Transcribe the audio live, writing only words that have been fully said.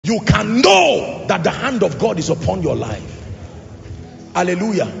you can know that the hand of God is upon your life.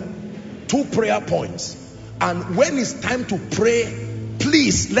 Hallelujah. 2 prayer points. And when it's time to pray,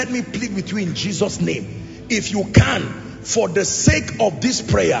 please let me plead with you in Jesus' name. If you can, for the sake of this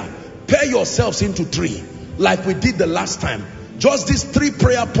prayer, pair yourselves into 3 like we did the last time. Just these 3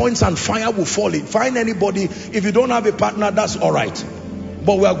 prayer points and fire will fall in. Find anybody. If you don't have a partner, that's all right.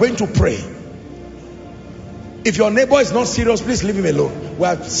 But we are going to pray. If your neighbor is not serious, please leave him alone. We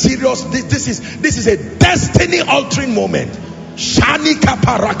are serious. This is a destiny altering moment. Shani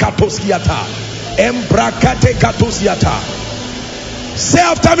kaparakatosiata, embrakate katosiata. Say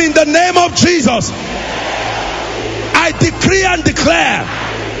after me, in the name of Jesus, I decree and declare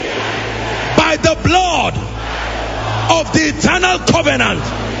by the blood of the eternal covenant,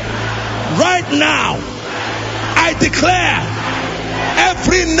 right now I declare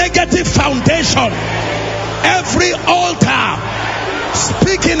every negative foundation, every altar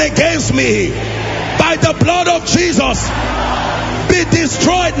speaking against me, by the blood of Jesus, be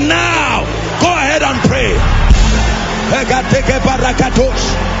destroyed now. Go ahead and pray.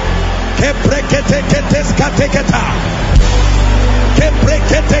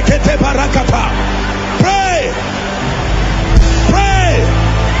 Pray. Pray.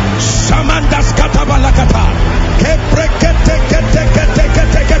 Samandas katabalakata.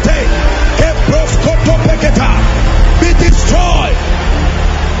 Be destroyed.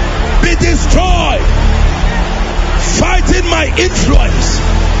 Be destroyed. Fighting my influence.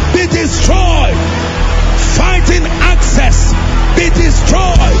 Be destroyed. Fighting access. Be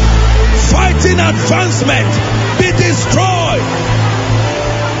destroyed. Fighting advancement. Be destroyed.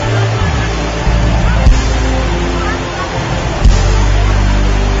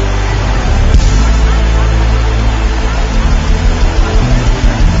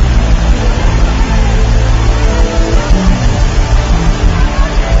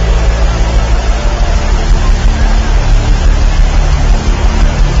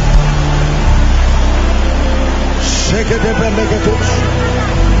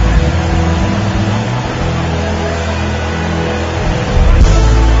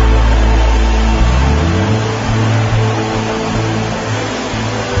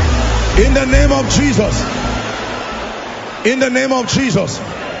 In the name of Jesus. In the name of Jesus.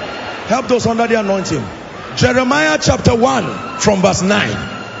 Help those under the anointing. Jeremiah chapter 1 from verse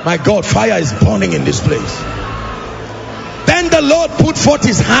 9. My God, fire is burning in this place. Then the Lord put forth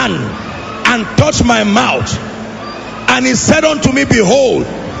his hand and touched my mouth, and he said unto me, behold,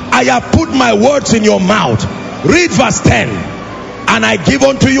 I have put my words in your mouth. Read verse 10. And I give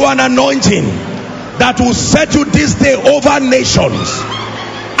unto you an anointing that will set you this day over nations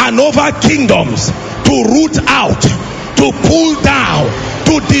and over kingdoms, to root out, to pull down,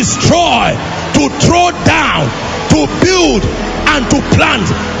 to destroy, to throw down, to build and to plant.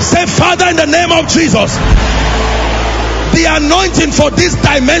 Say, Father, in the name of Jesus, the anointing for this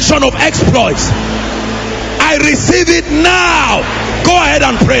dimension of exploits, I receive it now. Go ahead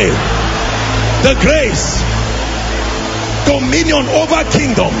and pray. The grace, dominion over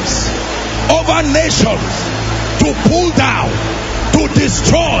kingdoms, over nations, to pull down, to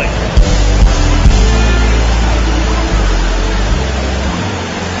destroy.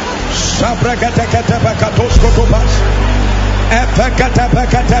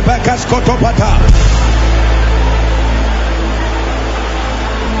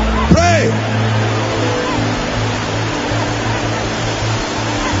 Pray.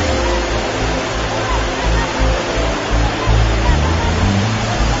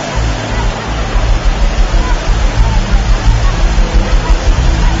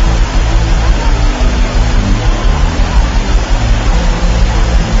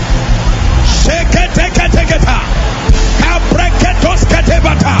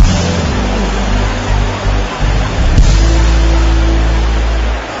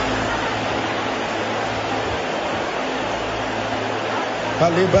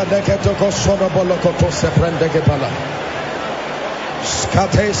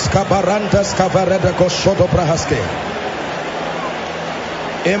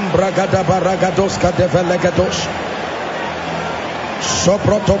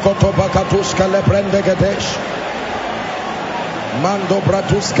 Mando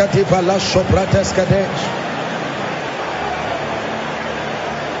bratuska di valasho brateska desh.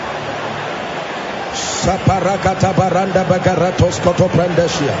 Saparakata baranda bagaratos koto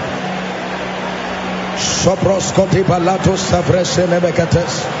prendeshia. Sopros koti balatos savrese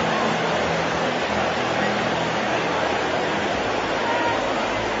nebekates.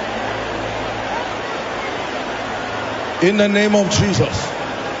 In the name of Jesus.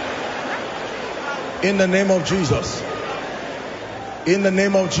 In the name of Jesus. In the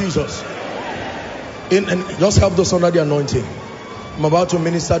name of Jesus. Just help those under the anointing. I'm about to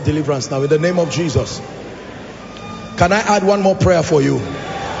minister deliverance now in the name of Jesus. Can I add one more prayer for you?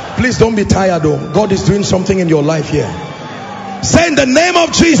 Please don't be tired though. God is doing something in your life here. Say in the name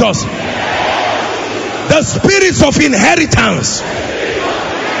of Jesus, the spirits of inheritance,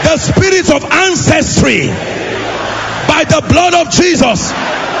 the spirits of ancestry, by the blood of Jesus,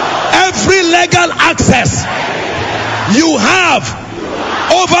 every legal access you have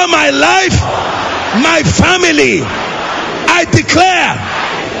over my life, my family, I declare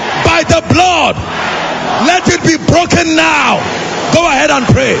by the blood, let it be broken now. Go ahead and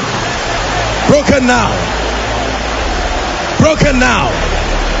pray. Broken now. Broken now.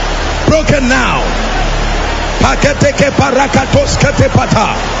 Broken now.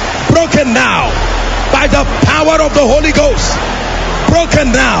 Broken now by the power of the Holy Ghost.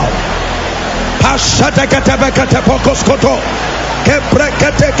 Broken now.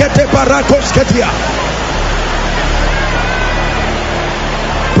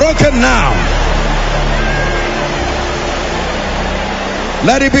 Broken now.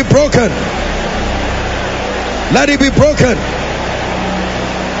 Let it be broken. Let it be broken.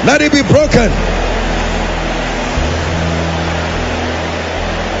 Let it be broken.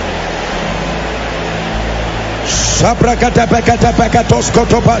 Sabrakata bekata bekatos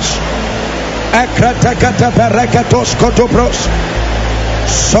kotobash. Akratakata berekatos kotobros.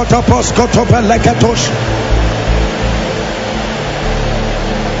 Sotopos kotobelekatos.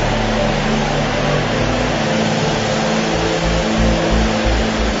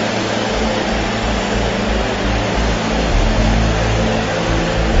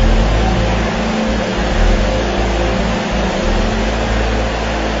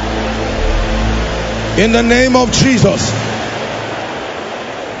 In the name of Jesus.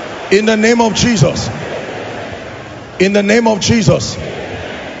 In the name of Jesus. In the name of Jesus.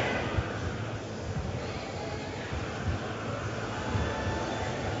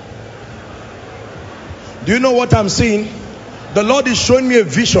 Do you know what I'm seeing? The Lord is showing me a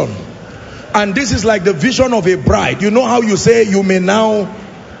vision. And this is like the vision of a bride. You know how you say you may now,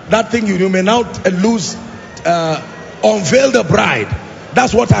 that thing you may now lose, unveil the bride.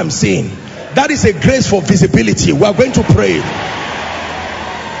 That's what I'm seeing. That is a grace for visibility. We are going to pray.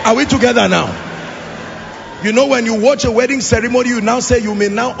 Are we together now? You know, when you watch a wedding ceremony, you now say you may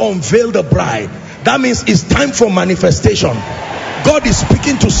now unveil the bride. That means it's time for manifestation. God is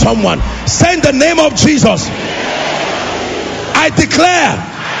speaking to someone. Say in the name of Jesus, I declare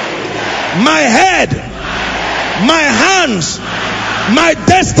my head, my hands, my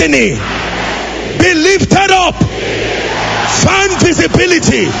destiny be lifted up. Find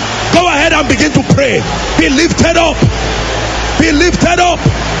visibility. Go ahead and begin to pray. Be lifted up. Be lifted up.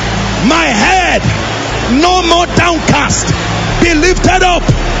 My head, no more downcast. Be lifted up.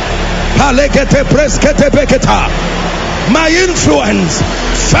 My influence,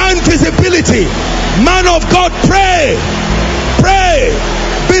 find visibility. Man of God, pray. Pray.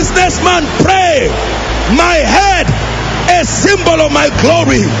 Businessman, pray. My head, a symbol of my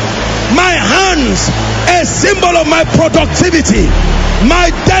glory. My hands, a symbol of my productivity.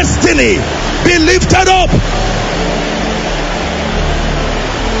 My destiny, be lifted up.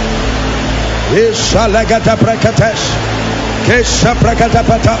 Ishalagata brakatesh, kesha brakata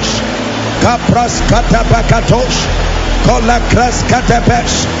patash, kapras kata bakatosh, kolakras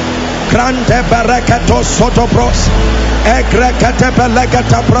katapesh, grande barakatos sotobros, egrakata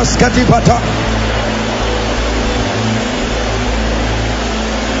balagata braskati bata.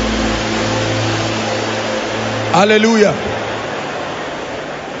 Hallelujah.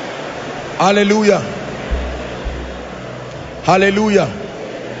 Hallelujah. Hallelujah.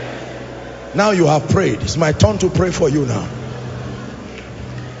 Now you have prayed. It's my turn to pray for you now.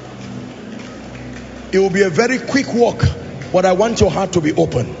 It will be a very quick walk, but I want your heart to be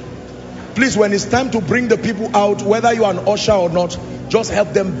open. Please, when it's time to bring the people out, whether you are an usher or not, just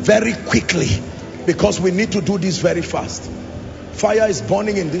help them very quickly, because we need to do this very fast. Fire is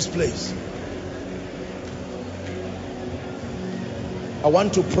burning in this place. I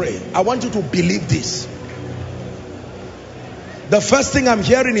want to pray. I want you to believe this. The first thing I'm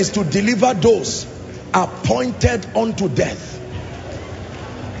hearing is to deliver those appointed unto death.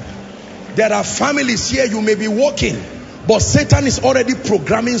 There are families here, you may be walking, but Satan is already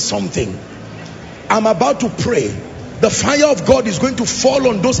programming something. I'm about to pray. The fire of God is going to fall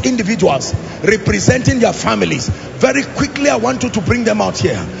on those individuals representing their families. Very quickly, I want you to bring them out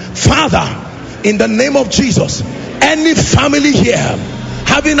here. Father, in the name of Jesus, any family here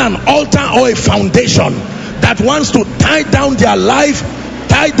having an altar or a foundation that wants to tie down their life,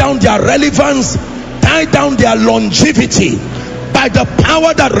 tie down their relevance, tie down their longevity, by by the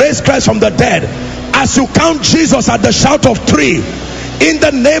power that raised Christ from the dead. As you count Jesus at the shout of 3, in the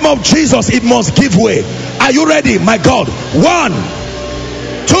name of Jesus, it must give way. Are you ready, my God? 1,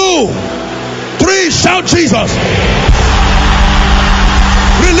 2, 3. Shout Jesus.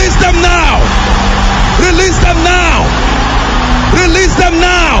 Release them now. Release them now. Release them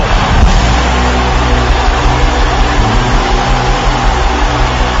now.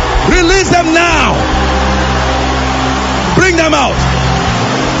 Release them now. Bring them out.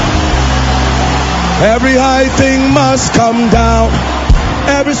 Every high thing must come down.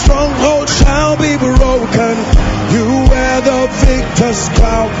 Every stronghold shall be broken. You wear the victor's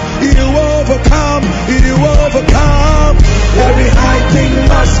crown. You overcome. You overcome. Every high thing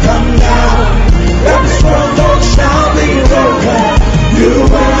must come down. Every stronghold shall be broken. You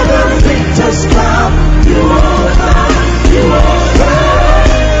wear the victor's crown. You overcome. You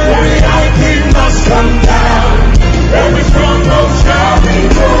overcome. Every high thing must come down. Every stronghold shall be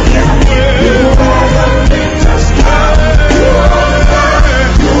broken. You wear the victor's crown. You overcome.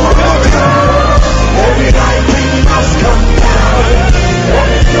 You overcome. Every high thing must come down.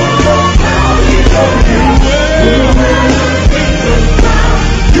 Every stronghold shall be broken. You wear the victor's crown.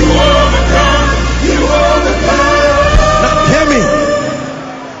 You overcome. You overcome. Now hear me.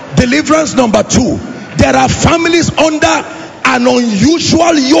 Deliverance number 2. There are families under an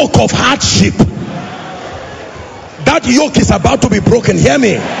unusual yoke of hardship. That yoke is about to be broken. Hear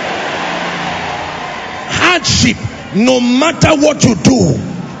me. Hardship, no matter what you do,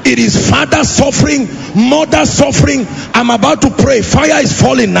 it is father suffering, mother suffering. I'm about to pray. Fire is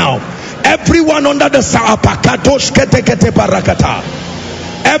falling now. Everyone under the sound,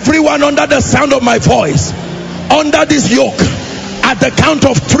 everyone under the sound of my voice, under this yoke, at the count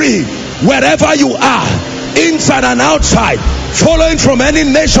of 3, wherever you are, inside and outside, following from any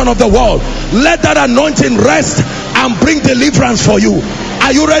nation of the world, let that anointing rest and bring deliverance for you.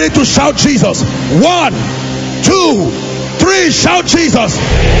 Are you ready to shout Jesus? 1, 2, 3. Shout Jesus.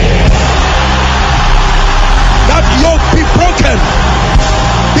 That yoke be broken.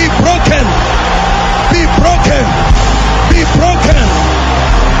 Be broken. Be broken. Be broken.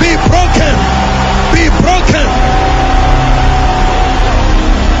 Be broken. Be broken.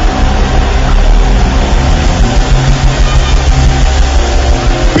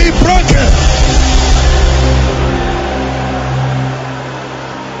 Be broken.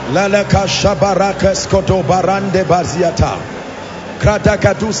 Lalaka shabaraka skoto barande baziata.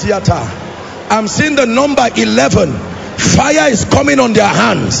 Kratakadusiata. I'm seeing the number 11. Fire is coming on their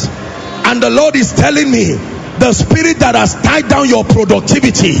hands. And the Lord is telling me the spirit that has tied down your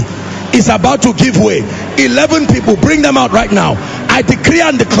productivity is about to give way. 11 people, bring them out right now. I decree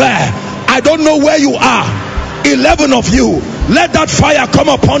and declare, I don't know where you are. 11 of you, let that fire come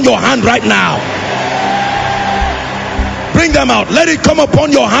upon your hand right now. Bring them out. Let it come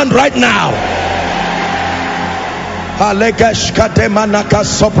upon your hand right now.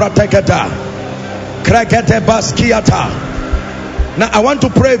 Now I want to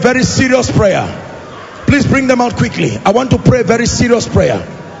pray a very serious prayer. Please bring them out quickly. I want to pray a very serious prayer.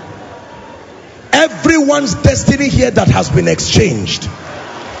 Everyone's destiny here that has been exchanged.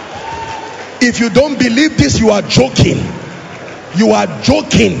 If you don't believe this, you are joking. You are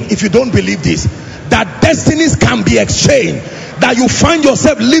joking if you don't believe this. That destinies can be exchanged. That you find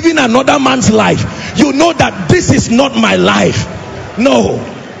yourself living another man's life. You know that this is not my life. No.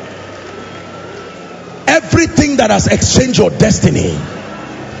 Everything that has exchanged your destiny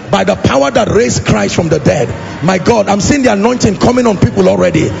by the power that raised Christ from the dead. My God, I'm seeing the anointing coming on people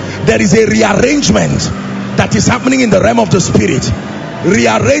already. There is a rearrangement that is happening in the realm of the spirit.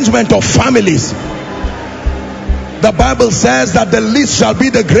 Rearrangement of families. The Bible says that the least shall be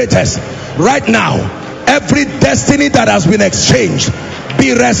the greatest. Right now, every destiny that has been exchanged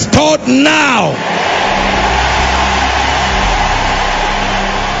be restored now.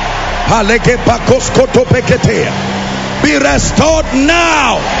 Be restored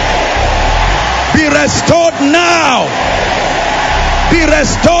now. Be restored now. Be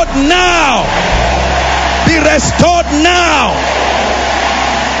restored now. Be restored now.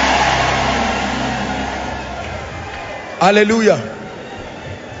 Hallelujah.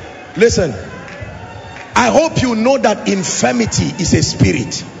 Listen, I hope you know that infirmity is a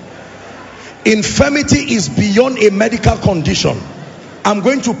spirit. Infirmity is beyond a medical condition. I'm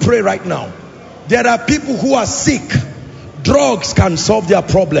going to pray right now. There are people who are sick. Drugs can solve their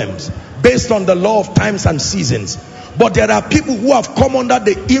problems based on the law of times and seasons. But there are people who have come under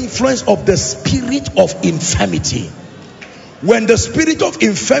the influence of the spirit of infirmity. When the spirit of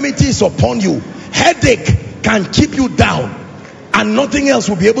infirmity is upon you, headache can keep you down, and nothing else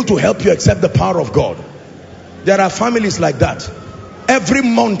will be able to help you except the power of God. There are families like that. Every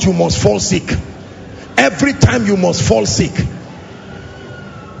month you must fall sick. Every time you must fall sick.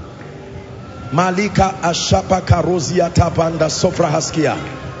 Malika ashapa karozia tabanda sofra haskia.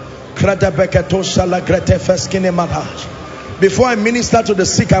 Before I minister to the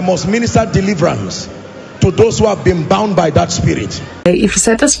sick, I must minister deliverance to those who have been bound by that spirit. If you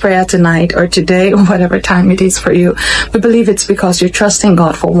said this prayer tonight or today or whatever time it is for you, we believe it's because you're trusting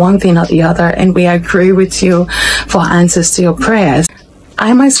God for one thing or the other, and we agree with you for answers to your prayers.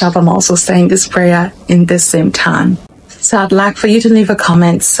 I myself am also saying this prayer in this same time. So I'd like for you to leave a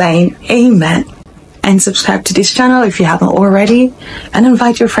comment saying amen, and subscribe to this channel if you haven't already, and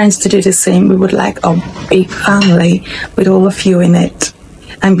invite your friends to do the same. We would like a big family with all of you in it.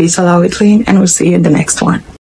 I'm Bisa Lawitline, and we'll see you in the next one.